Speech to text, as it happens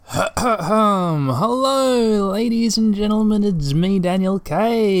Hello, ladies and gentlemen, it's me, Daniel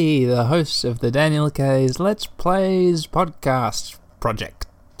K, the host of the Daniel K's Let's Plays podcast project.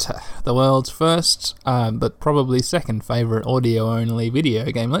 The world's first, but probably second favourite audio-only video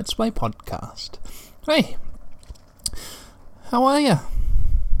game Let's Play podcast. Hey, how are ya?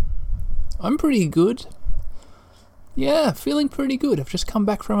 I'm pretty good. Yeah, feeling pretty good. I've just come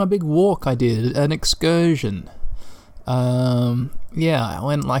back from a big walk I did, an excursion. I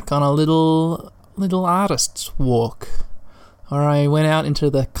went on a little artist's walk, or I went out into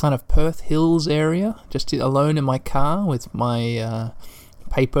the kind of Perth Hills area, just alone in my car with my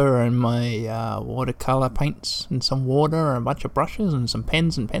paper and my watercolour paints and some water and a bunch of brushes and some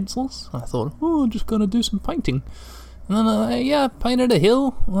pens and pencils. I thought, I'm just going to do some painting. And then I painted a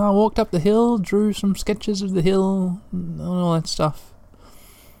hill. I walked up the hill, drew some sketches of the hill, and all that stuff.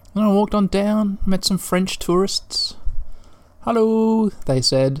 Then I walked on down, met some French tourists. Hello, they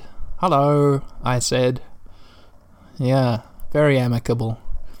said. Hello, I said. Yeah, very amicable.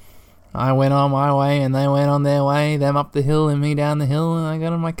 I went on my way and they went on their way, them up the hill and me down the hill, and I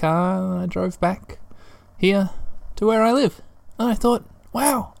got in my car and I drove back here to where I live. And I thought,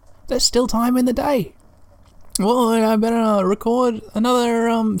 wow, there's still time in the day. Well, I better record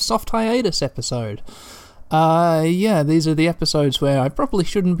another soft hiatus episode. These are the episodes where I probably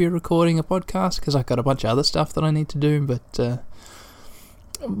shouldn't be recording a podcast because I've got a bunch of other stuff that I need to do, but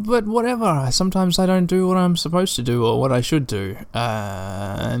whatever. Sometimes I don't do what I'm supposed to do or what I should do.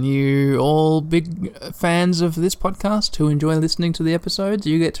 And you all big fans of this podcast who enjoy listening to the episodes,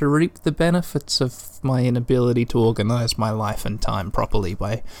 you get to reap the benefits of my inability to organise my life and time properly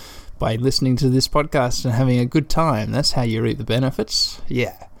by listening to this podcast and having a good time. That's how you reap the benefits.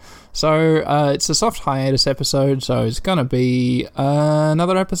 Yeah. So, it's a soft hiatus episode, so it's going to be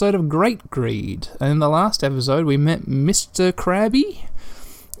another episode of Great Greed. And in the last episode, we met Mr. Krabby,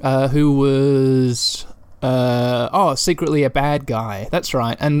 who was, secretly a bad guy. That's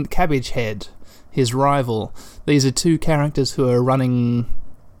right, and Cabbage Head, his rival. These are two characters who are running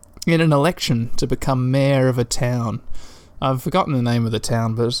in an election to become mayor of a town. I've forgotten the name of the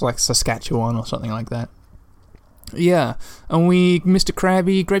town, but it's like Saskatchewan or something like that. Yeah, and Mr.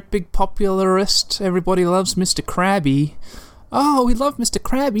 Krabby, great big popularist, everybody loves Mr. Krabby. Oh, we love Mr.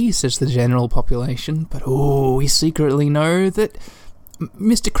 Krabby, says the general population, but we secretly know that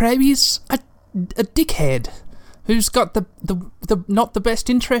Mr. Krabby's a dickhead who's got the not the best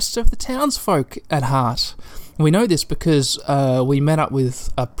interests of the townsfolk at heart. We know this because we met up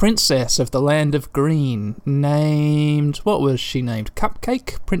with a princess of the land of green named, what was she named?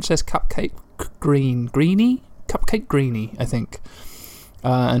 Cupcake? Princess Cupcake Greenie? Cupcake Greenie, I think.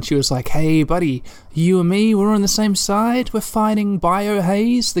 And she was like, hey, buddy, you and me, we're on the same side. We're fighting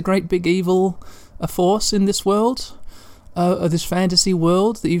Biohaze, the great big evil force in this world, this fantasy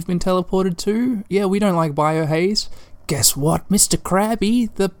world that you've been teleported to. Yeah, we don't like Biohaze. Guess what? Mr.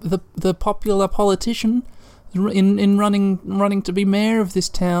 Krabby, the popular politician in running to be mayor of this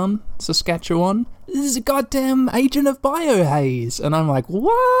town, Saskatchewan, is a goddamn agent of Biohaze. And I'm like,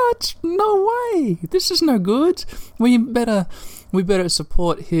 what? No way. This is no good. We better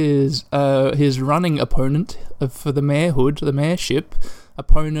support his running opponent for the mayorhood, the mayorship,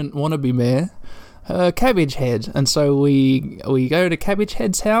 opponent wannabe mayor, Cabbage Head. And so we go to Cabbage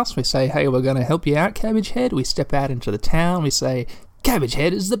Head's house. We say, hey, we're going to help you out, Cabbage Head. We step out into the town. We say, Cabbage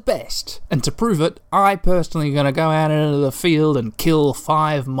Head is the best. And to prove it, I personally am going to go out into the field and kill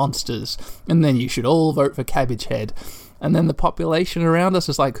 5 monsters. And then you should all vote for Cabbage Head. And then the population around us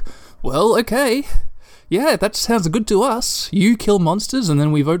is like, well, okay. Yeah, that sounds good to us. You kill monsters and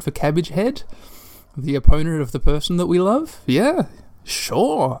then we vote for Cabbage Head, the opponent of the person that we love? Yeah,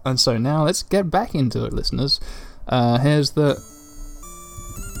 sure. And so now let's get back into it, listeners. Here's the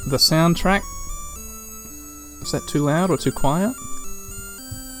soundtrack. Is that too loud or too quiet?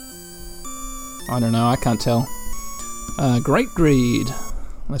 I don't know, I can't tell. Great Greed.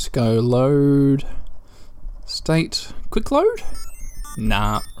 Let's go load. State. Quick load?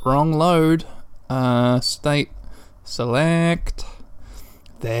 Nah, wrong load. State. Select.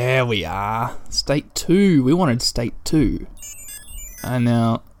 There we are. State 2. We wanted State 2. And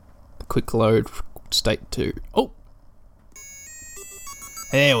now, quick load. State 2. Oh!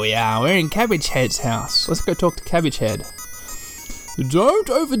 There we are. We're in Cabbage Head's house. Let's go talk to Cabbage Head. Don't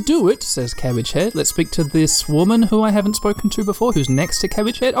overdo it, says Cabbage Head. Let's speak to this woman who I haven't spoken to before, who's next to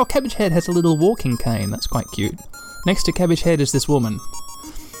Cabbage Head. Oh, Cabbage Head has a little walking cane. That's quite cute. Next to Cabbage Head is this woman.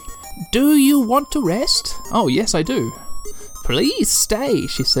 Do you want to rest? Oh, yes, I do. Please stay,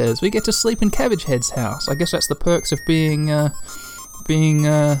 she says. We get to sleep in Cabbage Head's house. I guess that's the perks of being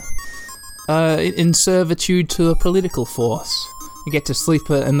in servitude to a political force. You get to sleep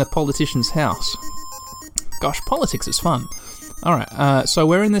in the politician's house. Gosh, politics is fun. Alright, so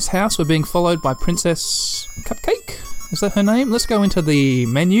we're in this house. We're being followed by Princess Cupcake? Is that her name? Let's go into the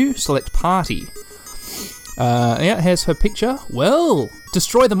menu, select party. Here's her picture. Well,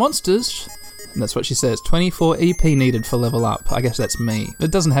 destroy the monsters. And that's what she says. 24 EP needed for level up. I guess that's me.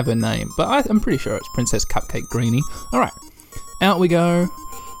 It doesn't have her name, but I'm pretty sure it's Princess Cupcake Greenie. Alright, out we go.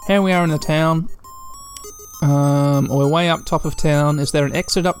 Here we are in the town. We're way up top of town. Is there an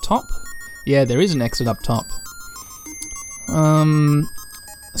exit up top? Yeah, there is an exit up top.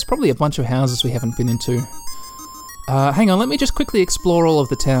 There's probably a bunch of houses we haven't been into. Hang on, let me just quickly explore all of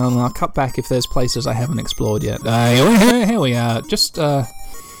the town, and I'll cut back if there's places I haven't explored yet. Here we are. Just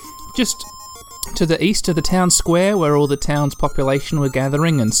to the east of the town square, where all the town's population were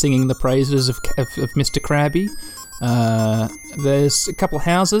gathering and singing the praises of Mr. Krabby. There's a couple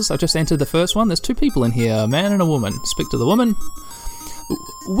houses. I've just entered the first one. There's two people in here, a man and a woman. Speak to the woman.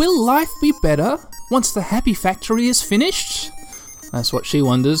 Will life be better once the Happy Factory is finished? That's what she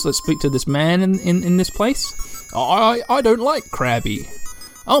wonders. Let's speak to this man in this place. I don't like Krabby.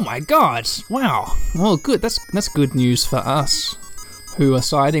 Oh my god! Wow. Well, good. That's good news for us, who are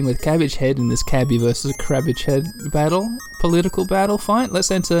siding with Cabbage Head in this Cabby versus Cabbage Head political battle fight.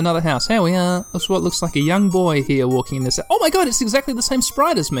 Let's enter another house. Here we are. That's what looks like a young boy here walking in this. Oh my god, it's exactly the same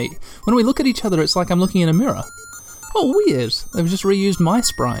sprite as me. When we look at each other, it's like I'm looking in a mirror. Oh, weird. They've just reused my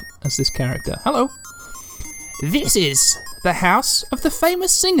sprite as this character. Hello. This is the house of the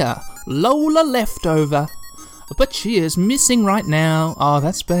famous singer, Lola Leftover. But she is missing right now. Oh,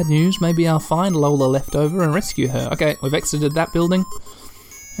 that's bad news. Maybe I'll find Lola Leftover and rescue her. Okay, we've exited that building.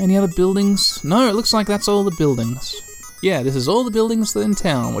 Any other buildings? No, it looks like that's all the buildings. Yeah, this is all the buildings in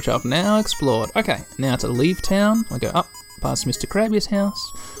town, which I've now explored. Okay, now to leave town. I go up past Mr. Krabby's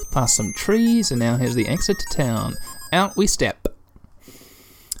house, past some trees, and now here's the exit to town. Out we step.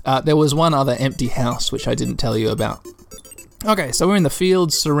 There was one other empty house, which I didn't tell you about. Okay, so we're in the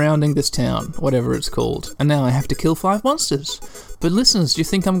fields surrounding this town, whatever it's called, and now I have to kill 5 monsters. But listeners, do you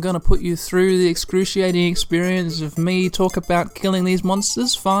think I'm going to put you through the excruciating experience of me talk about killing these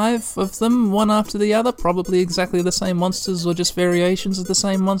monsters? 5 of them, one after the other, probably exactly the same monsters or just variations of the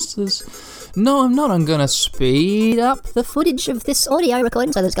same monsters? No, I'm not. I'm going to speed up the footage of this audio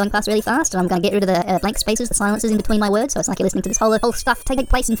recording so that it's going past really fast, and I'm going to get rid of the blank spaces, the silences in between my words, so it's like you're listening to this whole stuff taking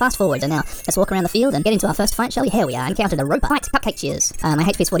place in fast forward. And now, let's walk around the field and get into our first fight, shall we? Here we are. Encountered a roper. Fight. Cupcake cheers. My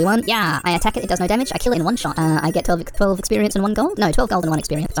HP's 41. Yeah, I attack it. It does no damage. I kill it in one shot. I get 12 experience and 1 gold. No, 12 gold and 1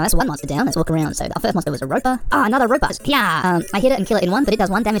 experience. So that's 1 monster down. Let's walk around. So our first monster was a roper. Another roper. Yeah. I hit it and kill it in 1, but it does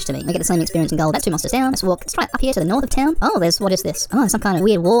 1 damage to me. I get the same experience and gold. That's 2 monsters down. Let's try up here to the north of town. Oh, what is this? Oh, there's some kind of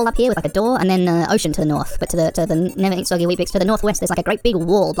weird wall up here with like a door, and then ocean to the north. But to the Never Eat Soggy Weet-Bix to the northwest, there's like a great big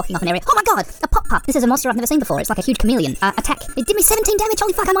wall blocking off an area. Oh my god, a pop-pup. This is a monster I've never seen before. It's like a huge chameleon. Attack. It did me 17 damage.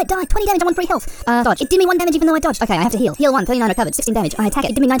 Holy fuck, I might die. 20 damage on 1 free health. Dodge. It did me 1 damage even though I dodged. Okay, I have to heal. Heal 1, 39 recovered, 16 damage. I attack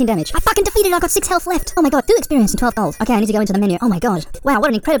it. It did me 19 damage. I fucking defeated it. I've got 6 health left. Oh my god, 2 experience and 12 gold. Okay, I need to go into the menu. Oh my god. Wow, what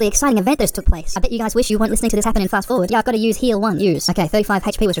an incredibly exciting event this took place. I bet you guys wish you weren't listening to this happen in fast forward. Yeah, I've got to use heal 1. Use. Okay, 35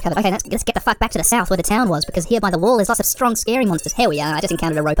 HP was recovered. Okay, let's get the fuck back to the south where the town was, because here by the wall there's lots of strong scary monsters. Here we are. I just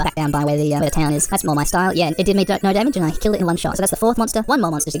encountered a roper back down by where the town is. That's more my style. Yeah, it did me no damage and I killed it in 1 shot. So that's the 4th monster. 1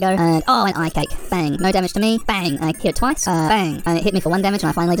 more monster to go. And an eye cake. Bang. No damage to me. Bang. I hit it twice. Bang. And it hit me for 1 damage and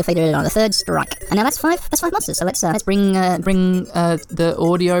I finally defeated it on the 3rd strike. And now that's 5 monsters. So let's bring the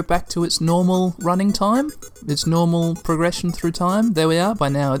audio back to its normal running time. Its normal progression through time. There we are. By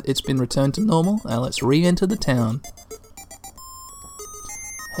now it's been returned to normal. Now let's re-enter the town.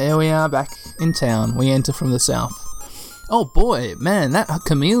 Here we are back in town. We enter from the south. Oh boy, man, that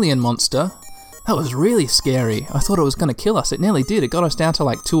chameleon monster, that was really scary. I thought it was going to kill us. It nearly did. It got us down to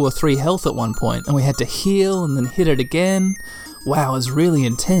like 2 or 3 health at one point, and we had to heal and then hit it again. Wow, it was really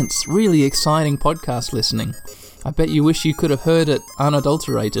intense. Really exciting podcast listening. I bet you wish you could have heard it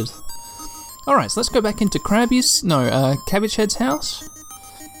unadulterated. Alright, so let's go back into Cabbage Head's house.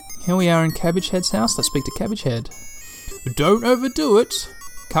 Here we are in Cabbage Head's house. Let's speak to Cabbage Head. Don't overdo it.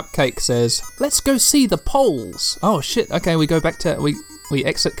 Cupcake says, let's go see the poles. Oh shit, okay, we go back to, we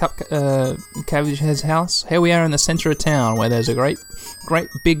exit Cabbage Head's house. Here we are in the centre of town where there's a great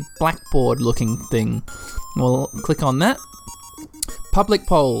big blackboard looking thing. We'll click on that. Public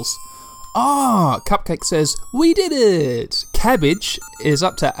polls. Cupcake says, we did it! Cabbage is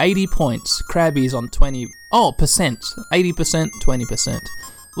up to 80 points. Krabby's on 20, percent. 80%, 20%.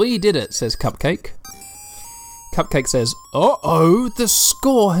 We did it, says Cupcake. Cupcake says, uh-oh, the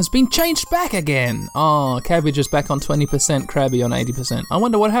score has been changed back again. Cabbage is back on 20%, Krabby on 80%. I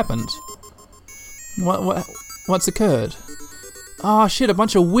wonder what happened. What's occurred? Oh shit, a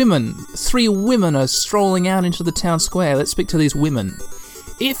bunch of women. 3 women are strolling out into the town square. Let's speak to these women.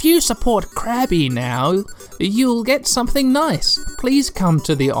 If you support Krabby now, you'll get something nice. Please come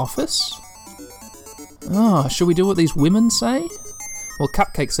to the office. Oh, should we do what these women say? Well,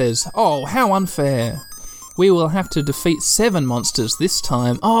 Cupcake says, oh, how unfair. We will have to defeat 7 monsters this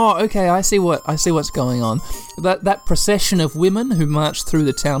time. Oh, okay, I see what's going on. That procession of women who marched through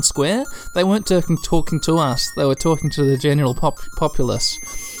the town square, they weren't talking to us, they were talking to the general populace.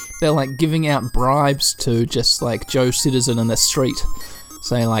 They're like giving out bribes to just like Joe Citizen in the street.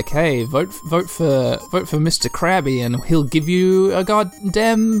 Saying like, hey, vote for Mr. Krabby and he'll give you a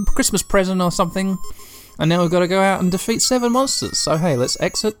goddamn Christmas present or something. And now we've got to go out and defeat 7 monsters. So hey, let's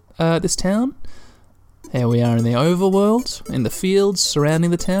exit this town. Here we are in the overworld, in the fields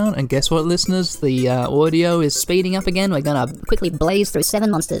surrounding the town, and guess what, listeners? The audio is speeding up again. We're gonna quickly blaze through 7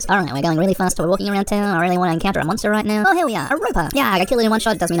 monsters. Alright, we're going really fast, we're walking around town. I really want to encounter a monster right now. Oh, here we are, a roper. Yeah, I kill it in one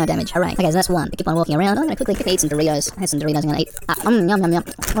shot, does me no damage. Hooray. Okay, so that's 1. We keep on walking around. I'm gonna quickly eat some Doritos. Here's some Doritos I'm gonna eat. Yum, yum, yum.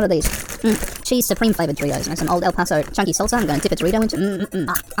 What are these? Cheese Supreme flavored Doritos. And some old El Paso chunky salsa. I'm gonna dip a Dorito into.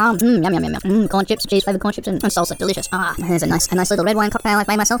 Yum, yum, yum. Corn chips, cheese flavored corn chips, and salsa. Delicious. There's a nice little red wine cocktail I've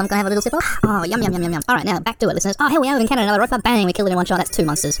made myself. I'm gonna have a little sip of. Oh, yum, yum, yum, yum, yum. Alright, now back to it, listeners. Oh, here we are, we've encountered another roper. Bang, we killed it in one shot. That's 2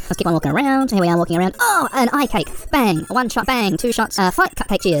 monsters. Let's keep on walking around. Here we are walking around. Oh, an eye cake. Bang. 1 shot, bang. 2 shots. Fight,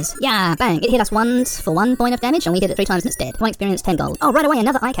 Cupcake, cheers. Yeah, bang. It hit us once for 1 point of damage, and we hit it 3 times and it's dead. 1 experience, 10 gold. Oh, right away,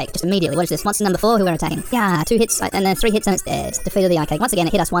 another eye cake. Just immediately. What is this? Monster number 4, who we're attacking. Yeah, 2 hits, and then 3 hits and it's dead. Defeated the eye cake. Once again,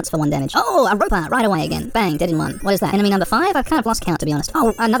 it hit us once for 1 damage. Oh, a roper. Right away again. Bang, dead in 1. What is that? Enemy number 5? I've kind of lost count, to be honest.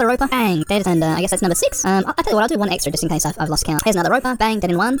 Oh, another roper. Bang, dead, and I guess that's number 6. I'll tell you what, I'll do 1 extra just in case I've lost count. Here's another roper. Bang,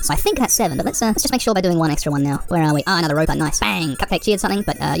 dead in 1. So I think that's 7, but let's just make sure by doing 1 extra one now. Where are we? Ah, another roper. Nice. Bang! Cupcake cheered something,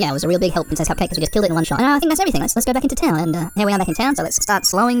 but yeah, it was a real big help, Princess Cupcake, because we just killed it in 1 shot. And I think that's everything. Let's go back into town, and here we are back in town, so let's start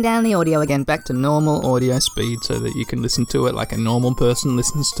slowing down the audio again, back to normal audio speed, so that you can listen to it like a normal person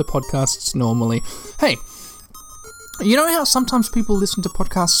listens to podcasts normally. Hey, you know how sometimes people listen to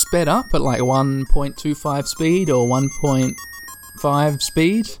podcasts sped up at like 1.25 speed or 1.5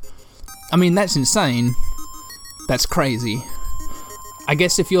 speed? I mean, that's insane. That's crazy. I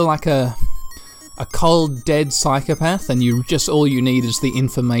guess if you're like a cold, dead psychopath, and all you need is the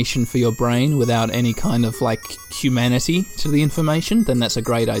information for your brain without any kind of, like, humanity to the information, then that's a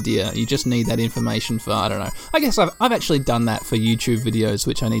great idea. You just need that information for, I don't know. I guess I've actually done that for YouTube videos,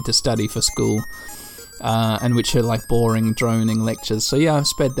 which I need to study for school, and which are, like, boring, droning lectures. So yeah, I've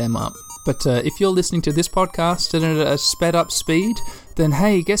sped them up. But if you're listening to this podcast at a sped up speed, then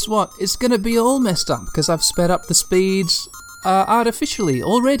hey, guess what? It's gonna be all messed up, because I've sped up the speeds artificially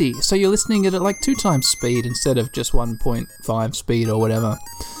already, so you're listening at like 2 times speed instead of just 1.5 speed or whatever.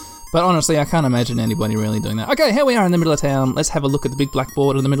 But honestly, I can't imagine anybody really doing that. Okay, here we are in the middle of town. Let's have a look at the big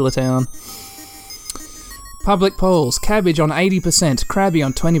blackboard in the middle of town. Public polls. Cabbage on 80%, Krabby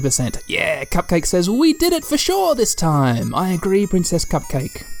on 20%. Yeah, Cupcake says, we did it for sure this time. I agree, Princess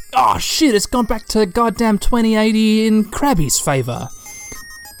Cupcake. Oh shit, it's gone back to goddamn 2080 in Krabby's favour.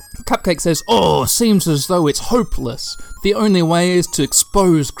 Cupcake says, oh, seems as though it's hopeless. The only way is to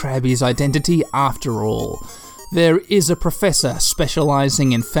expose Krabby's identity after all. There is a professor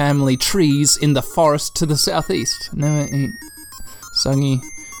specialising in family trees in the forest to the southeast. Never eat soggy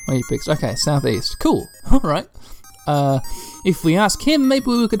wheat picks. Okay, southeast. Cool. Alright. If we ask him, maybe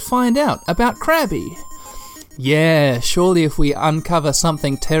we could find out about Krabby. Yeah, surely if we uncover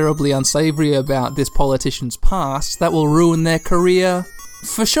something terribly unsavoury about this politician's past, that will ruin their career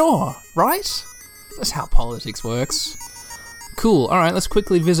for sure, right? That's how politics works. Cool, alright, let's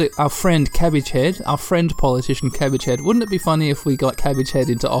quickly visit our friend Cabbagehead, our friend politician Cabbagehead. Wouldn't it be funny if we got Cabbagehead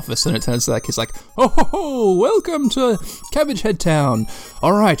into office and it turns out he's like, oh ho ho, welcome to Cabbagehead Town.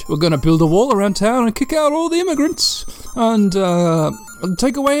 Alright, we're gonna build a wall around town and kick out all the immigrants and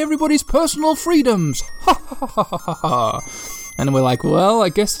take away everybody's personal freedoms. Ha ha ha ha ha ha. And we're like, well, I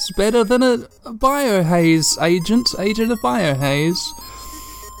guess it's better than a biohaze agent of biohaze.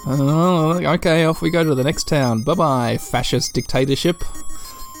 Okay, off we go to the next town. Bye-bye, fascist dictatorship,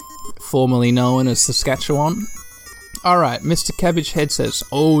 formerly known as Saskatchewan. Alright, Mr. Cabbagehead says,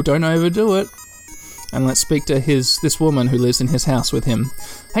 oh, don't overdo it. And let's speak to this woman who lives in his house with him.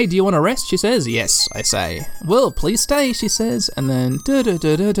 Hey, do you want to rest? She says. Yes, I say. Well, please stay, she says. And then the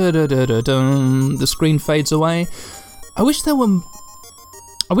screen fades away. I wish there were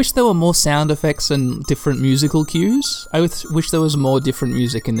more sound effects and different musical cues. I wish there was more different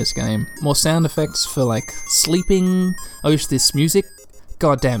music in this game. More sound effects for, like, sleeping. I wish this music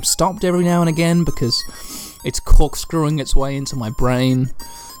goddamn stopped every now and again because it's corkscrewing its way into my brain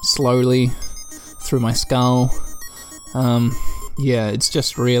slowly through my skull. Yeah, it's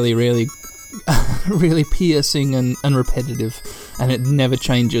just really, really, really piercing and repetitive. and it never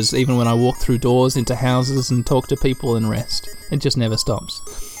changes, even when I walk through doors into houses and talk to people and rest. It just never stops.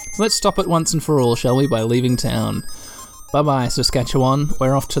 So let's stop it once and for all, shall we, by leaving town. Bye-bye, Saskatchewan.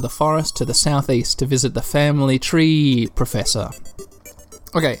 We're off to the forest to the southeast to visit the family tree professor.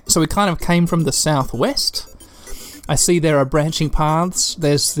 Okay, so we kind of came from the southwest. I see there are branching paths.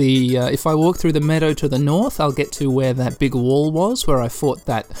 There's the, if I walk through the meadow to the north, I'll get to where that big wall was, where I fought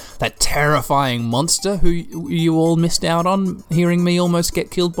that terrifying monster who you all missed out on hearing me almost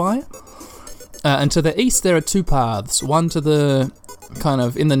get killed by. And to the east, there are two paths. One to the, kind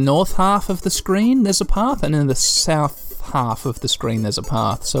of, in the north half of the screen, there's a path, and in the south half of the screen, there's a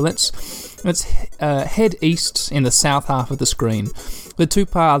path. So let's head east in the south half of the screen. The two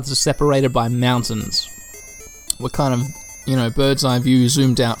paths are separated by mountains. We're kind of, bird's eye view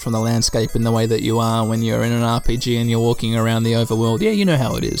zoomed out from the landscape in the way that you are when you're in an RPG and you're walking around the overworld. Yeah, you know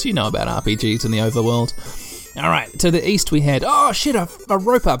how it is. You know about RPGs in the overworld. Alright, to the east we head. Oh shit, a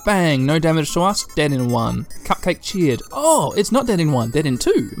roper. Bang. No damage to us. Dead in 1. Cupcake cheered. Oh, it's not dead in 1. Dead in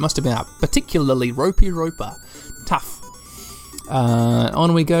 2. Must have been a particularly ropey roper. Tough.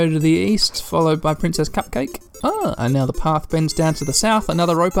 On we go to the east, followed by Princess Cupcake. And now the path bends down to the south.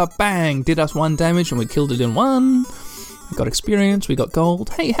 Another roper, bang, did us 1 damage and we killed it in 1. We got experience, we got gold.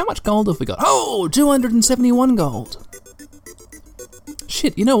 Hey, how much gold have we got? Oh, 271 gold.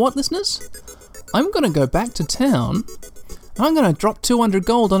 Shit, you know what, listeners? I'm going to go back to town. I'm going to drop 200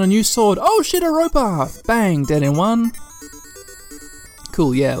 gold on a new sword. Oh shit, a roper. Bang, dead in 1.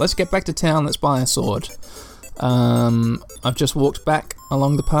 Cool, yeah, let's get back to town. Let's buy a sword. I've just walked back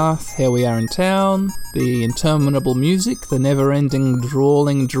along the path. Here we are in town. The interminable music, the never-ending,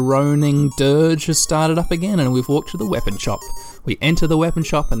 drawling, droning dirge has started up again, and we've walked to the weapon shop. We enter the weapon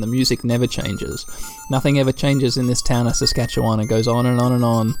shop and the music never changes. Nothing ever changes in this town of Saskatchewan. It goes on and on and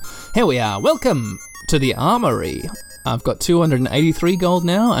on. Here we are. Welcome to the armory. I've got 283 gold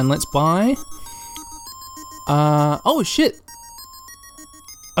now, and let's buy... oh shit!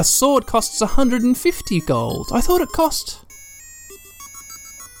 A sword costs 150 gold. I thought it cost...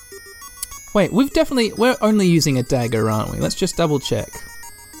 Wait, we're only using a dagger, aren't we? Let's just double check.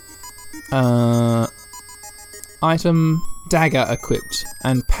 Item, dagger equipped,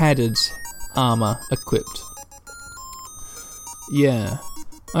 and padded armor equipped. Yeah.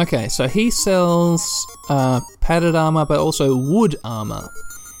 Okay, so he sells padded armor, but also wood armor.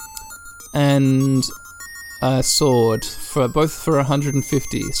 And a sword, both for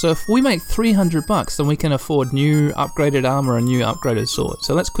 150. So if we make 300 bucks, then we can afford new upgraded armor and new upgraded sword.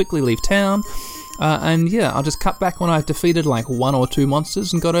 So let's quickly leave town. And yeah, I'll just cut back when I've defeated like 1 or 2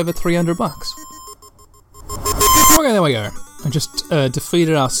 monsters and got over 300 bucks. Okay, there we go. I just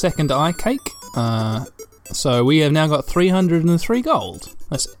defeated our second eye cake. So we have now got 303 gold.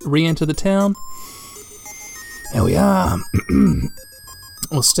 Let's re-enter the town. Here we are.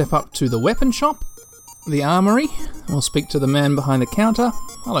 We'll step up to the weapon shop, the armory. We'll speak to the man behind the counter.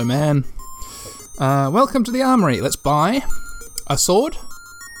 Hello, man. Welcome to the armory. Let's buy a sword.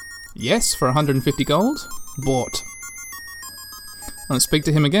 Yes, for 150 gold. Bought. Let's speak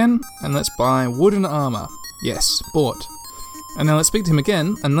to him again, and let's buy wooden armor. Yes, bought. And now let's speak to him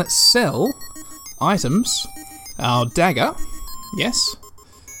again, and let's sell items. Our dagger. Yes.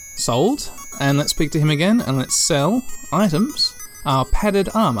 Sold. And let's speak to him again, and let's sell items. Our padded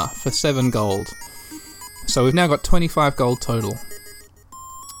armor for 7 gold. So we've now got 25 gold total.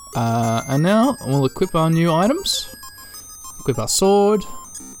 And now we'll equip our new items. Equip our sword.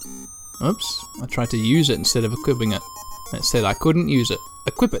 Oops, I tried to use it instead of equipping it. It said I couldn't use it.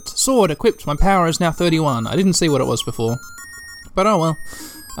 Equip it. Sword equipped. My power is now 31. I didn't see what it was before. But oh well.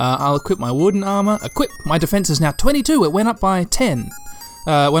 I'll equip my wooden armor. Equip. My defense is now 22. It went up by 10.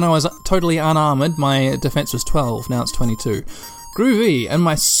 When I was totally unarmored, my defense was 12. Now it's 22. Groovy. And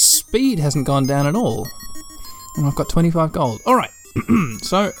my speed hasn't gone down at all. And I've got 25 gold. Alright.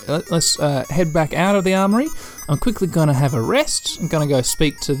 So, let's head back out of the armory. I'm quickly going to have a rest. I'm going to go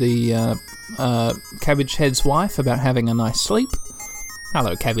speak to the Cabbage Head's wife about having a nice sleep.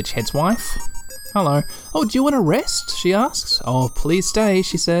 Hello, Cabbage Head's wife. Hello. Oh, do you want to rest? She asks. Oh, please stay,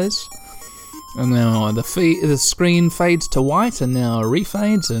 she says. And now the screen fades to white and now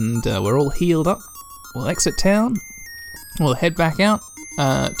refades and we're all healed up. We'll exit town. We'll head back out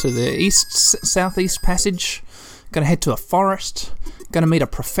to the southeast passage. Gonna head to a forest. Gonna meet a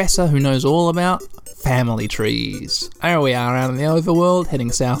professor who knows all about family trees. There we are out in the overworld,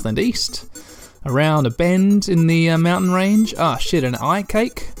 heading south and east. Around a bend in the mountain range. Ah, shit, an eye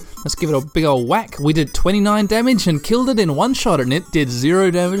cake. Let's give it a big old whack. We did 29 damage and killed it in 1 shot, and it did 0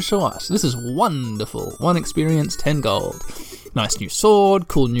 damage to us. This is wonderful. 1 experience, 10 gold. Nice new sword,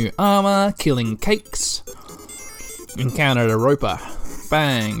 cool new armor, killing cakes. Encountered a roper.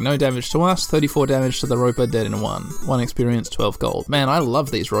 Bang. No damage to us. 34 damage to the roper. Dead in 1. 1 experience, 12 gold. Man, I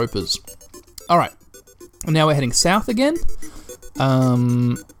love these ropers. Alright. Now we're heading south again.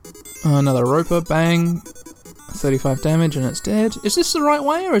 Another roper. Bang. 35 damage and it's dead. Is this the right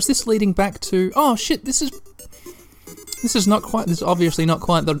way or is this leading back to... Oh shit, this is not quite... This is obviously not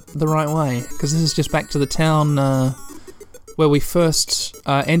quite the right way. Because this is just back to the town where we first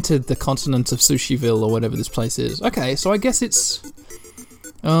entered the continent of Sushiville or whatever this place is. Okay, so I guess it's...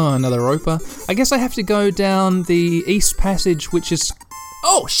 Oh, another roper. I guess I have to go down the east passage, which is...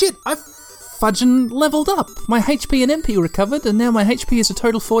 Oh shit, I've fudging leveled up. My HP and MP recovered and now my HP is a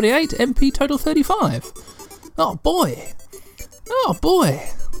total 48, MP total 35. Oh boy. Oh boy.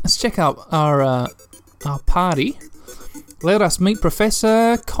 Let's check out our party. Let us meet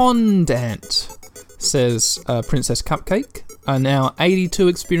Professor Condant, says Princess Cupcake. Now 82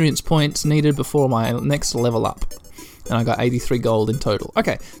 experience points needed before my next level up. And I got 83 gold in total.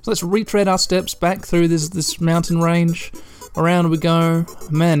 Okay, so let's retread our steps back through this mountain range. Around we go.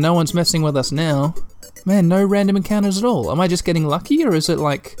 Man, no one's messing with us now. Man, no random encounters at all. Am I just getting lucky, or is it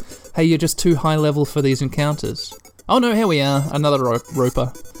like, hey, you're just too high level for these encounters? Oh no, here we are. Another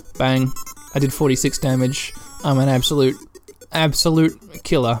roper. Bang. I did 46 damage. I'm an absolute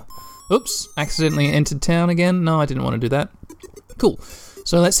killer. Oops, accidentally entered town again. No, I didn't want to do that. Cool.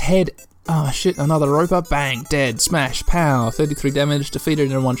 So let's head... Oh shit, another roper. Bang, dead, smash, pow. 33 damage,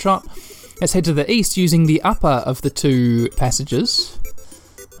 defeated in one shot. Let's head to the east using the upper of the two passages.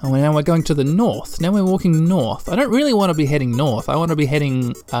 And now we're going to the north. Now we're walking north. I don't really want to be heading north. I want to be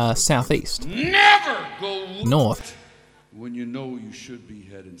heading southeast. Never go north. When you know you should be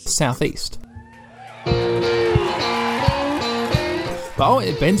heading southeast. Oh,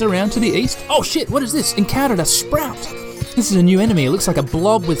 it bends around to the east. Oh shit, what is this? Encountered a sprout. This is a new enemy. It looks like a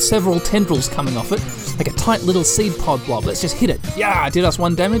blob with several tendrils coming off it. Like a tight little seed pod blob. Let's just hit it. Yeah, it did us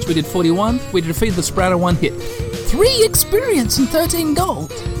 1 damage. We did 41. We defeated the sprouter 1 hit. 3 experience and 13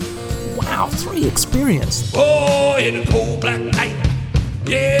 gold. Wow, 3 experience. Oh, in a cold black night.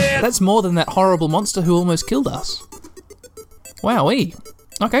 Yeah. That's more than that horrible monster who almost killed us. Wowee.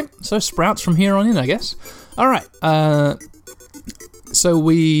 Okay, so sprouts from here on in, I guess. Alright, so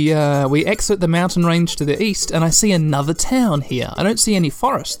we exit the mountain range to the east, and I see another town here. I don't see any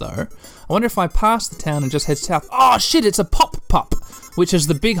forest, though. I wonder if I pass the town and just head south. Oh, shit, it's a Pop-Pup, which is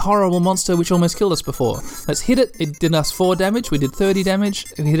the big, horrible monster which almost killed us before. Let's hit it. It did us 4 damage. We did 30 damage.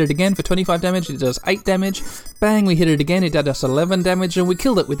 We hit it again for 25 damage. It did us 8 damage. Bang, we hit it again. It did us 11 damage, and we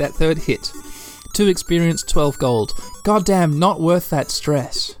killed it with that 3rd hit. 2 experience, 12 gold. Goddamn, not worth that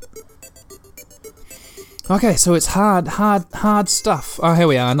stress. Okay, so it's hard stuff. Oh, here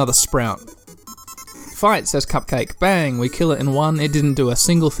we are, another sprout. Fight, says Cupcake. Bang, we kill it in 1. It didn't do a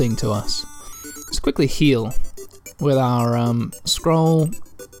single thing to us. Let's quickly heal with our scroll.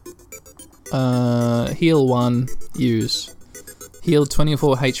 Heal 1, use. Heal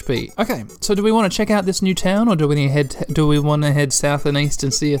 24 HP. Okay, so do we want to check out this new town, or do we want to head south and east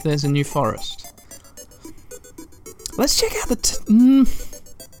and see if there's a new forest? Let's check out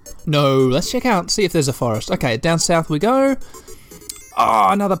No, let's check out, see if there's a forest. Okay, down south we go. Oh,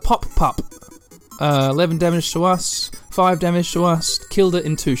 another Pop-Pup. 11 damage to us, 5 damage to us, killed it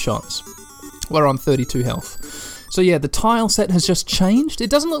in 2 shots. We're on 32 health. So yeah, the tile set has just changed. It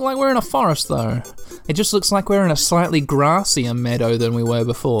doesn't look like we're in a forest though. It just looks like we're in a slightly grassier meadow than we were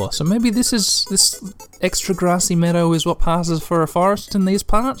before. So maybe this extra grassy meadow is what passes for a forest in these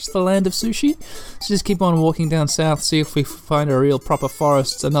parts, the land of sushi. So just keep on walking down south, see if we find a real proper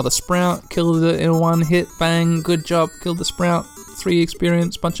forest. Another sprout, killed it in 1 hit, bang, good job, killed the sprout, 3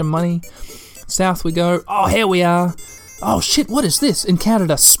 experience, bunch of money. South we go. Oh, here we are. Oh shit, what is this?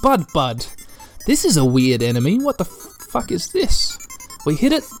 Encountered a Spudbud. This is a weird enemy. What the fuck is this? We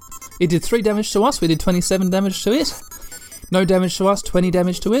hit it. It did 3 damage to us. We did 27 damage to it. No damage to us. 20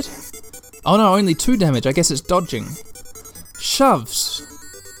 damage to it. Oh no, only 2 damage. I guess it's dodging. Shoves.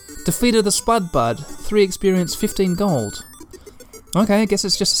 Defeated the Spudbud. 3 experience, 15 gold. Okay, I guess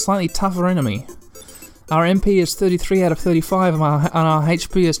it's just a slightly tougher enemy. Our MP is 33 out of 35 and our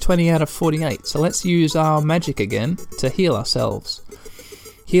HP is 20 out of 48. So let's use our magic again to heal ourselves.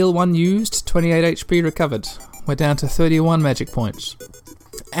 Heal 1 used, 28 HP recovered. We're down to 31 magic points.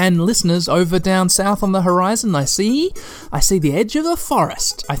 And listeners, over down south on the horizon, I see the edge of a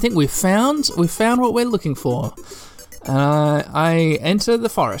forest. I think we've found what we're looking for. I enter the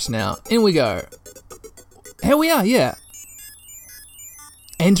forest now. In we go. Here we are, yeah.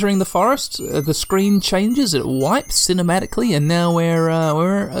 Entering the forest, the screen changes, it wipes cinematically, and now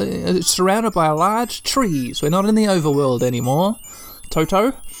we're surrounded by large trees. We're not in the overworld anymore,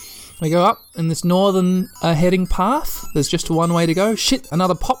 Toto. We go up in this northern heading path. There's just one way to go. Shit,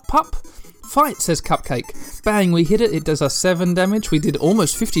 another pop. Fight, says Cupcake. Bang, we hit it. It does us 7 damage. We did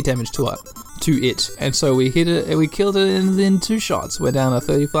almost 50 damage to it. And so we hit it, we killed it in 2 shots. We're down to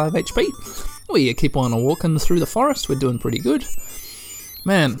 35 HP. We keep on walking through the forest. We're doing pretty good.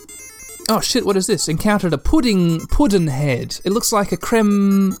 Man. Oh shit, what is this? Encountered a pudding head. It looks like a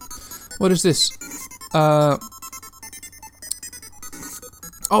creme... What is this? Oh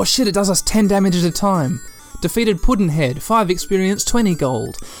shit, it does us 10 damage at a time. Defeated Puddinhead, 5 experience, 20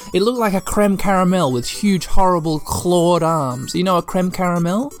 gold. It looked like a creme caramel with huge, horrible, clawed arms. You know a creme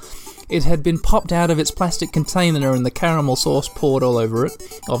caramel? It had been popped out of its plastic container and the caramel sauce poured all over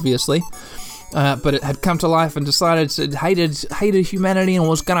it, obviously. But it had come to life and decided it hated humanity and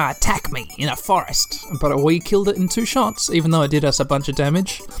was gonna attack me in a forest. But we killed it in 2 shots, even though it did us a bunch of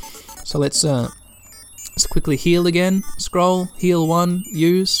damage. So let's quickly heal again. Scroll, heal 1,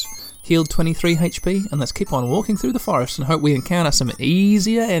 use, healed 23 HP, and let's keep on walking through the forest and hope we encounter some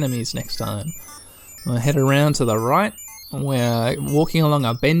easier enemies next time. We'll head around to the right. We're walking along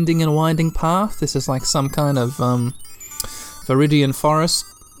a bending and winding path. This is like some kind of Viridian forest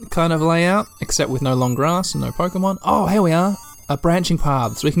kind of layout, except with no long grass and no Pokemon. Oh, here we are. Branching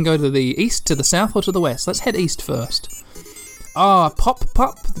paths. We can go to the east, to the south, or to the west. Let's head east first. Oh, Pop,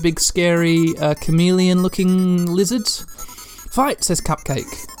 the big scary chameleon-looking lizard. Fight, says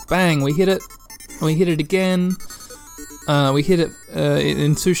Cupcake. Bang, we hit it. We hit it again. We hit it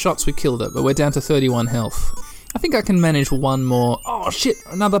in 2 shots, we killed it, but we're down to 31 health. I think I can manage 1 more. Oh shit,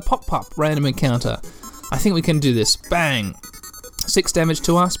 another Pop, random encounter. I think we can do this. Bang. 6 damage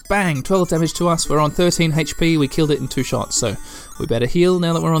to us. Bang, 12 damage to us. We're on 13 HP, we killed it in 2 shots, so we better heal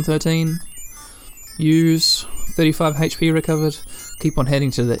now that we're on 13. Use. 35 HP recovered. Keep on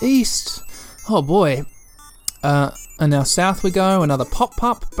heading to the east. Oh boy. And now south we go. Another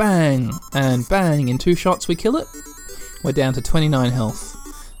Pop, bang, and bang. In 2 shots we kill it. We're down to 29 health.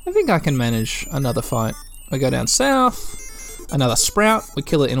 I think I can manage another fight. We go down south. Another Sprout. We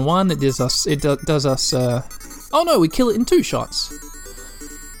kill it in 1. It does us. Oh no, we kill it in 2 shots.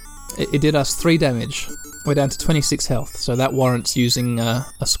 It did us 3 damage. We're down to 26 health, so that warrants using a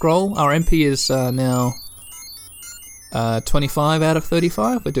scroll. Our MP is now 25 out of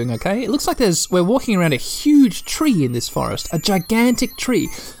 35. We're doing okay. It looks like we're walking around a huge tree in this forest. A gigantic tree.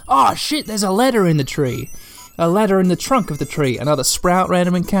 Oh shit, there's a ladder in the tree. A ladder in the trunk of the tree. Another Sprout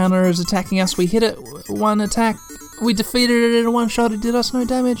random encounter is attacking us. We hit it. 1 attack. We defeated it in a 1 shot. It did us no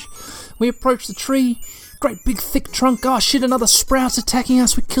damage. We approach the tree. Great big thick trunk. Oh shit, another Sprout's attacking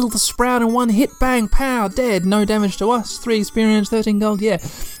us. We killed the Sprout in 1 hit. Bang, pow, dead. No damage to us. 3 experience, 13 gold. Yeah.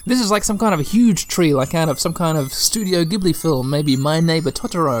 This is like some kind of a huge tree, like out of some kind of Studio Ghibli film. Maybe My Neighbor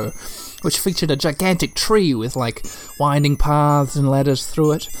Totoro, which featured a gigantic tree with like winding paths and ladders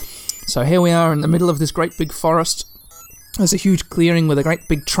through it. So here we are in the middle of this great big forest. There's a huge clearing with a great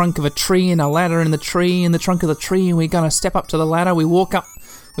big trunk of a tree and a ladder in the tree, in the trunk of the tree, and we're going to step up to the ladder. We walk up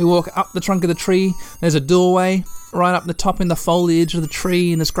the trunk of the tree. There's a doorway right up the top in the foliage of the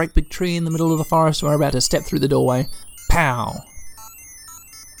tree, in this great big tree in the middle of the forest. We're about to step through the doorway. Pow!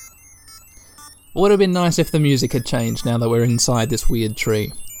 Would have been nice if the music had changed now that we're inside this weird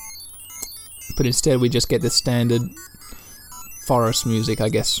tree. But instead we just get this standard forest music, I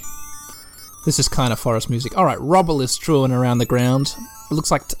guess. This is kind of forest music. Alright, rubble is strewn around the ground. It looks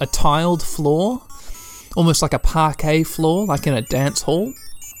like a tiled floor. Almost like a parquet floor, like in a dance hall.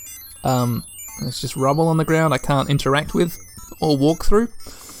 There's just rubble on the ground I can't interact with or walk through.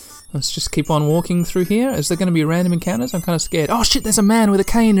 Let's just keep on walking through here. Is there going to be random encounters? I'm kind of scared. Oh shit, there's a man with a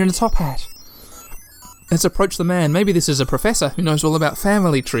cane and a top hat. Let's approach the man. Maybe this is a professor who knows all about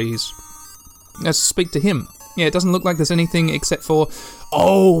family trees. Let's speak to him. Yeah, it doesn't look like there's anything except for...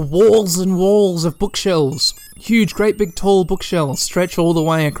 Oh, walls and walls of bookshelves. Huge, great big tall bookshelves stretch all the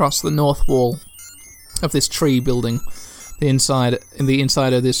way across the north wall of this tree building. The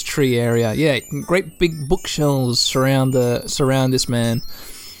inside of this tree area. Yeah, great big bookshelves surround this man,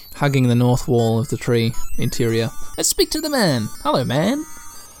 hugging the north wall of the tree interior. Let's speak to the man. Hello, man.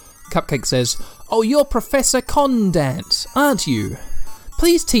 Cupcake says, "Oh, you're Professor Condant, aren't you?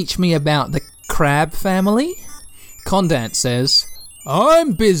 Please teach me about the crab family." Condant says,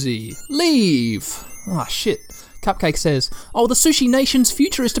 "I'm busy. Leave." Ah, shit. Cupcake says, "Oh, the Sushi Nation's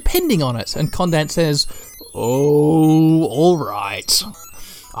future is depending on it." And Condant says, "Oh, all right.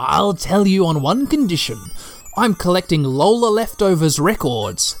 I'll tell you on one condition. I'm collecting Lola Leftovers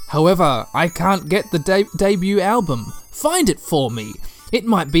records. However, I can't get the debut album. Find it for me. It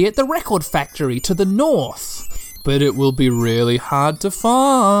might be at the record factory to the north. But it will be really hard to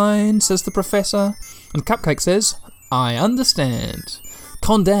find," says the professor. And Cupcake says, "I understand.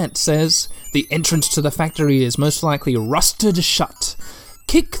 Condant says, the entrance to the factory is most likely rusted shut.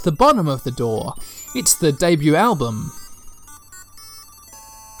 Kick the bottom of the door. It's the debut album.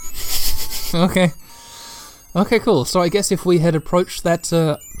 Okay. Okay, cool. So I guess if we had approached that,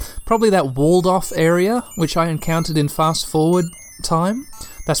 probably that walled off area, which I encountered in Fast Forward time,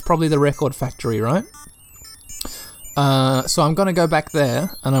 that's probably the record factory, right? So I'm going to go back there,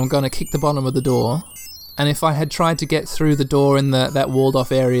 and I'm going to kick the bottom of the door. And if I had tried to get through the door in that walled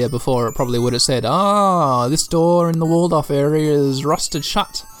off area before, it probably would have said, this door in the walled off area is rusted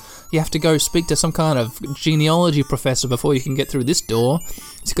shut. You have to go speak to some kind of genealogy professor before you can get through this door.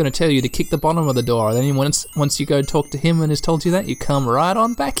 He's going to tell you to kick the bottom of the door. Then once you go talk to him and he's told you that, you come right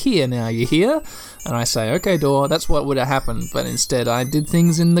on back here now, you hear? And I say, okay, door, that's what would have happened. But instead, I did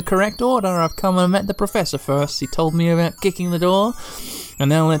things in the correct order. I've come and met the professor first. He told me about kicking the door. And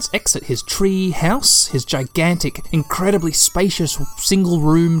now let's exit his tree house, his gigantic, incredibly spacious,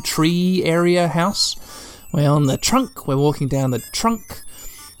 single-room tree area house. We're on the trunk. We're walking down the trunk.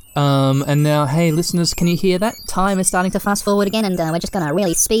 And now, hey, listeners, can you hear that? Time is starting to fast forward again, and we're just going to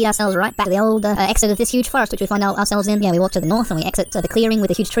really speed ourselves right back to the old exit of this huge forest, which we find ourselves in. Yeah, we walk to the north, and we exit the clearing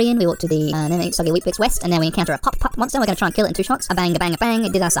with a huge tree in. We walk to the Soggy Wheat Pix west, and then we encounter a pop monster. We're going to try and kill it in 2 shots. A bang, a bang, a bang.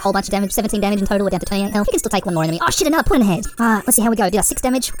 It did us a whole bunch of damage, 17 damage in total. We're down to 28 health. We can still take one more enemy. Oh, shit, another point ahead. Let's see how we go. It did us 6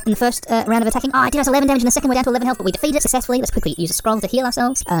 damage in the first round of attacking. It did us 11 damage in the second. We're down to 11 health, but we defeated it successfully. Let's quickly use a scroll to heal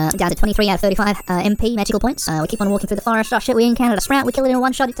ourselves. Down to 23 out of 35 MP magical points. We keep on walking through the forest. Oh, shit, we encountered a sprout. We kill it in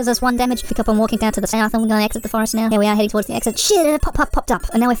 1 shot. It does us 1 damage. Pick up on walking down to the south, and we're going to exit the forest now. Here we are heading towards the exit. Shit, popped up.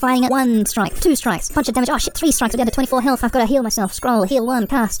 And now we're fighting at 1 strike, 2 strikes, bunch of damage. Oh shit, 3 strikes. We're down to 24 health. I've got to heal myself. Scroll, heal 1,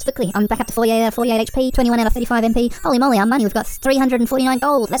 cast, quickly. I'm back up to 48 HP, 21 out of 35 MP. Holy moly, our money. We've got 349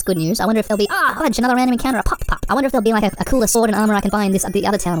 gold. That's good news. I wonder if there'll be, another random encounter, a pop. I wonder if there'll be like a cooler sword and armor I can buy in the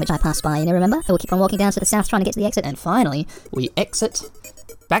other town which I passed by. You remember? So we'll keep on walking down to the south trying to get to the exit. And finally, we exit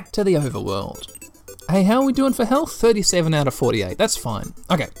back to the overworld. Hey, how are we doing for health? 37 out of 48. That's fine.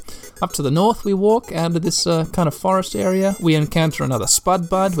 Okay. Up to the north we walk, out of this kind of forest area. We encounter another Spud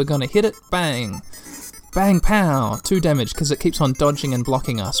Bud. We're going to hit it. Bang. Bang, pow. 2 damage, because it keeps on dodging and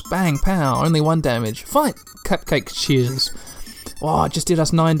blocking us. Bang, pow. Only 1 damage. Fight. Cupcake cheers. Oh, it just did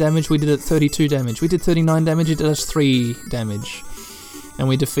us 9 damage. We did it 32 damage. We did 39 damage. It did us 3 damage. And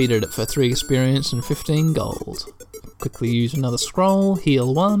we defeated it for 3 experience and 15 gold. Quickly use another scroll.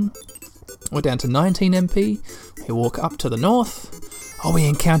 Heal 1. We're down to 19 MP. We walk up to the north. Oh, we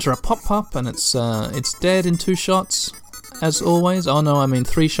encounter a pop, and it's dead in 2 shots, as always. Oh no, I mean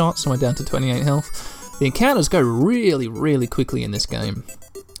 3 shots, and we're down to 28 health. The encounters go really, really quickly in this game.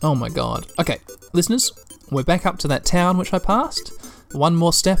 Oh my god. Okay, listeners, we're back up to that town which I passed. 1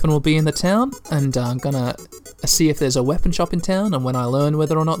 more step and we'll be in the town, and I'm gonna see if there's a weapon shop in town, and when I learn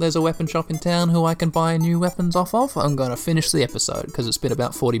whether or not there's a weapon shop in town who I can buy new weapons off of, I'm gonna finish the episode, because it's been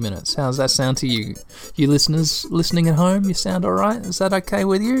about 40 minutes. How's that sound to you? You listeners listening at home, you sound alright? Is that okay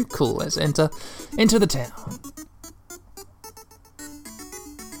with you? Cool, let's enter the town.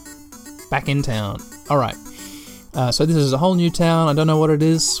 Back in town. Alright. So this is a whole new town. I don't know what it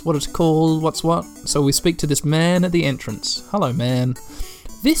is, what it's called, what's what. So we speak to this man at the entrance. Hello, man.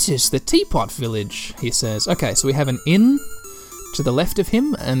 This is the Teapot Village, he says. Okay, so we have an inn to the left of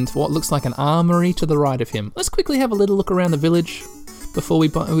him and what looks like an armory to the right of him. Let's quickly have a little look around the village before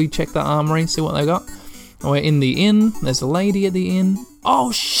we check the armory, see what they got. We're in the inn. There's a lady at the inn.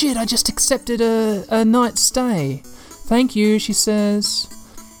 Oh shit, I just accepted a night's stay. Thank you, she says.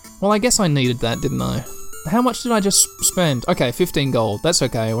 Well, I guess I needed that, didn't I? How much did I just spend? Okay, 15 gold. That's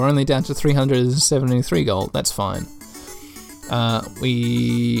okay. We're only down to 373 gold. That's fine.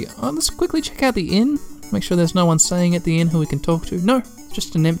 Let's quickly check out the inn. Make sure there's no one staying at the inn who we can talk to. No,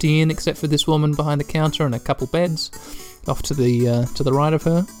 just an empty inn except for this woman behind the counter and a couple beds off to the right of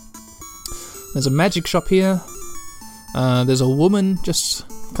her. There's a magic shop here. There's a woman just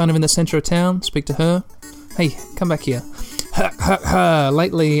kind of in the centre of town. Speak to her. Hey, come back here.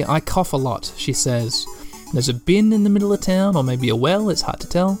 Lately, I cough a lot, she says. There's a bin in the middle of town, or maybe a well, it's hard to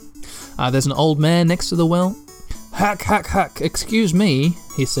tell. There's an old man next to the well. Excuse me,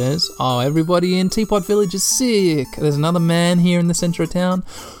 he says. Oh, everybody in Teapot Village is sick. There's another man here in the centre of town.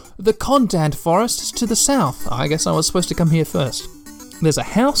 The Condant Forest is to the south. I guess I was supposed to come here first. There's a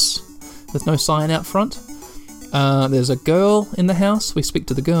house with no sign out front. There's a girl in the house. We speak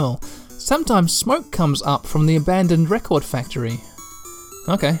to the girl. Sometimes smoke comes up from the abandoned record factory.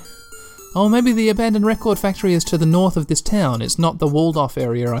 Okay. Oh, maybe the abandoned record factory is to the north of this town. It's not the walled off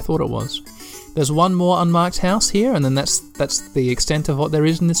area I thought it was. There's 1 more unmarked house here, and then that's the extent of what there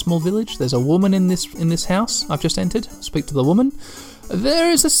is in this small village. There's a woman in this house I've just entered. Speak to the woman.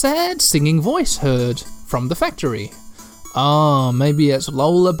 There is a sad singing voice heard from the factory. Oh, maybe it's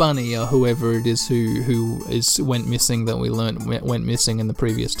Lola Bunny or whoever it is who went missing that we learnt went missing in the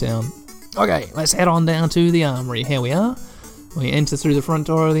previous town. Okay, let's head on down to the armory. Here we are. We enter through the front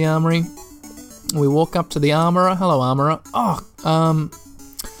door of the armory. We walk up to the armourer. Hello, armourer.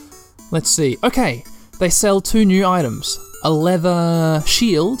 Let's see. Okay, they sell 2 new items. A leather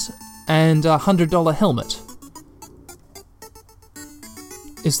shield and a $100 helmet.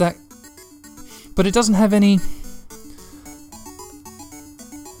 Is that... But it doesn't have any...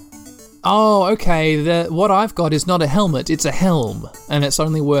 Oh, okay, what I've got is not a helmet, it's a helm, and it's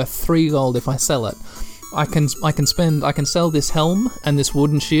only worth 3 gold if I sell it. I can sell this helm and this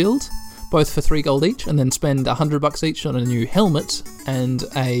wooden shield, both for 3 gold each, and then spend $100 each on a new helmet and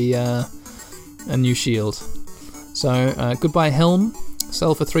a new shield. So, goodbye helm,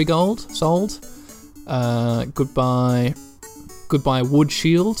 sell for 3 gold, sold. Goodbye wood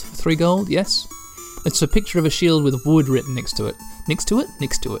shield for 3 gold, yes. It's a picture of a shield with wood written next to it. Next to it.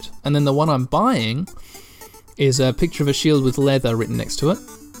 And then the one I'm buying is a picture of a shield with leather written next to it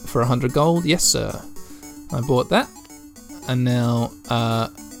for 100 gold. Yes, sir. I bought that. And now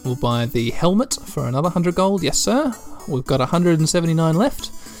we'll buy the helmet for another 100 gold. Yes, sir. We've got 179 left.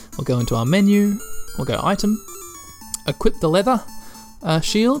 We'll go into our menu. We'll go item. Equip the leather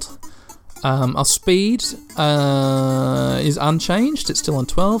shield. Our speed is unchanged. It's still on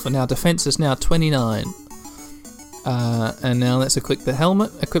 12. And our defense is now 29. And now let's equip the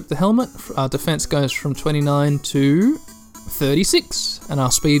helmet. Our defense goes from 29 to 36, and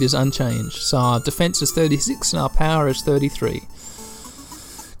our speed is unchanged. So our defense is 36 and our power is 33.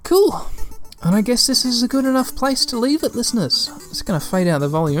 Cool. And I guess this is a good enough place to leave it, listeners. Just going to fade out the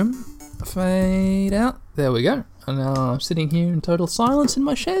volume. Fade out. There we go. And now I'm sitting here in total silence in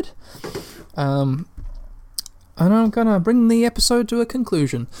my shed. And I'm going to bring the episode to a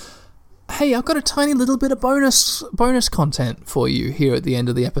conclusion. Hey, I've got a tiny little bit of bonus content for you here at the end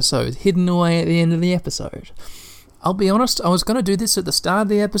of the episode, hidden away at the end of the episode. I'll be honest, I was going to do this at the start of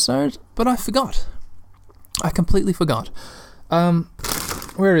the episode, but I forgot. I completely forgot.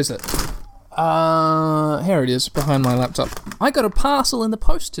 Where is it? Here it is, behind my laptop. I got a parcel in the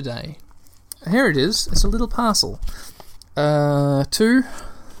post today. Here it is. It's a little parcel. To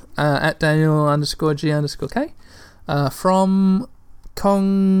at Daniel_G_K from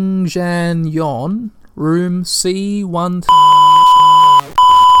Kongjan Yon, room C1.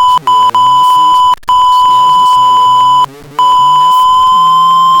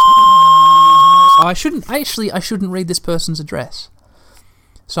 I shouldn't read this person's address.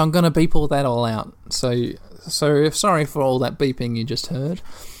 So I'm gonna beep all that out. So sorry for all that beeping you just heard.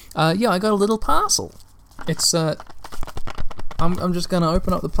 Yeah, I got a little parcel. It's I'm just gonna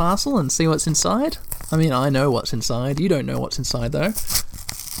open up the parcel and see what's inside. I mean, I know what's inside. You don't know what's inside though.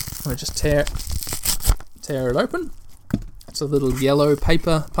 I'll just tear it open. It's a little yellow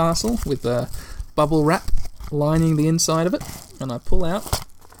paper parcel with a bubble wrap lining the inside of it. And I pull out,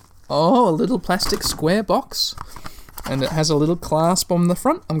 a little plastic square box. And it has a little clasp on the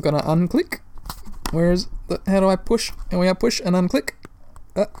front. I'm going to unclick. How do I push? Here we are, push and unclick.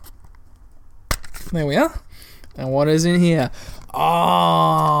 There we are. And what is in here?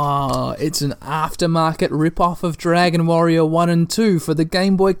 Oh, it's an aftermarket rip-off of Dragon Warrior 1 and 2 for the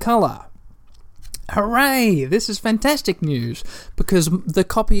Game Boy Color. Hooray! This is fantastic news, because the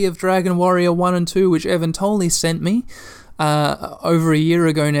copy of Dragon Warrior 1 and 2, which Evan Tolley sent me over a year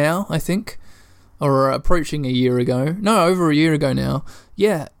ago now, I think, or approaching a year ago. No, over a year ago now.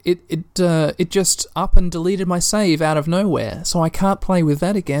 Yeah, it just up and deleted my save out of nowhere, so I can't play with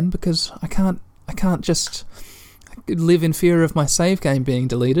that again because I can't just live in fear of my save game being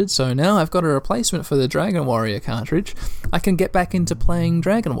deleted. So now I've got a replacement for the Dragon Warrior cartridge. I can get back into playing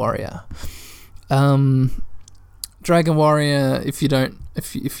Dragon Warrior. Dragon Warrior, if you don't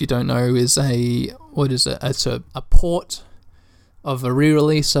know, is It's a port of a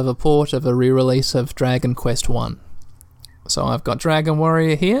re-release of a port of a re-release of Dragon Quest 1. So I've got Dragon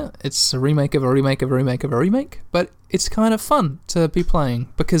Warrior here. It's a remake of a remake of a remake of a remake, but it's kind of fun to be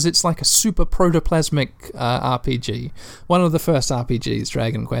playing because it's like a super protoplasmic RPG. One of the first RPGs,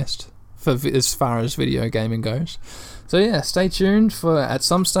 Dragon Quest, as far as video gaming goes. So yeah, stay tuned for, at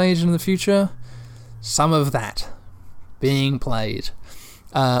some stage in the future, some of that being played.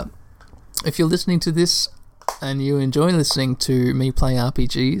 If you're listening to this and you enjoy listening to me play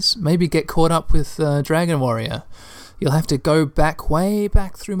RPGs, maybe get caught up with Dragon Warrior. You'll have to go way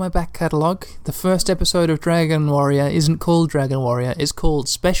back through my back catalogue. The first episode of Dragon Warrior isn't called Dragon Warrior, it's called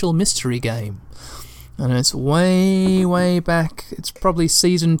Special Mystery Game. And it's way back. It's probably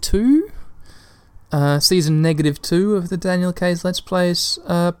season 2 season -2 of the Daniel K's Let's Plays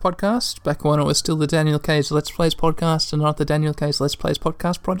podcast, back when it was still the Daniel K's Let's Plays podcast and not the Daniel K's Let's Plays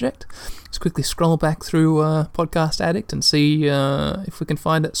podcast project. Let's quickly scroll back through Podcast Addict and see if we can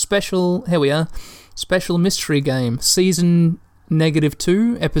find it. Here we are. Special Mystery Game, season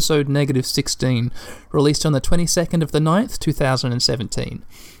 -2, episode -16, released on the 22nd of the 9th, 2017.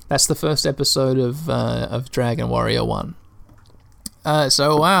 That's the first episode of Dragon Warrior 1.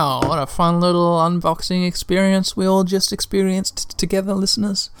 So wow, what a fun little unboxing experience we all just experienced together,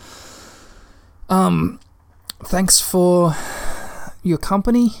 listeners. Thanks for your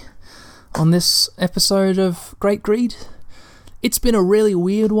company on this episode of Great Greed. It's been a really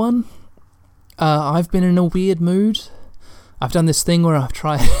weird one. I've been in a weird mood. I've done this thing where I've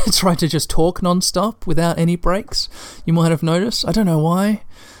tried to just talk non-stop without any breaks. You might have noticed. I don't know why.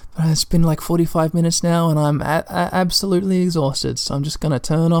 It's been like 45 minutes now, and I'm absolutely exhausted. So I'm just going to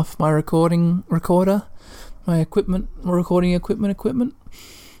turn off my recording equipment,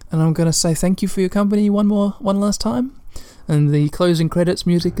 and I'm going to say thank you for your company one last time. And the closing credits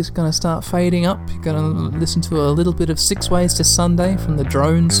music is going to start fading up. You're going to listen to a little bit of 6 Ways to Sunday from the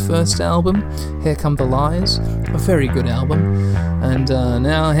Drones' first album, Here Come the Lies, a very good album. And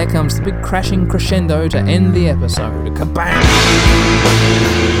now here comes the big crashing crescendo to end the episode. Kabam!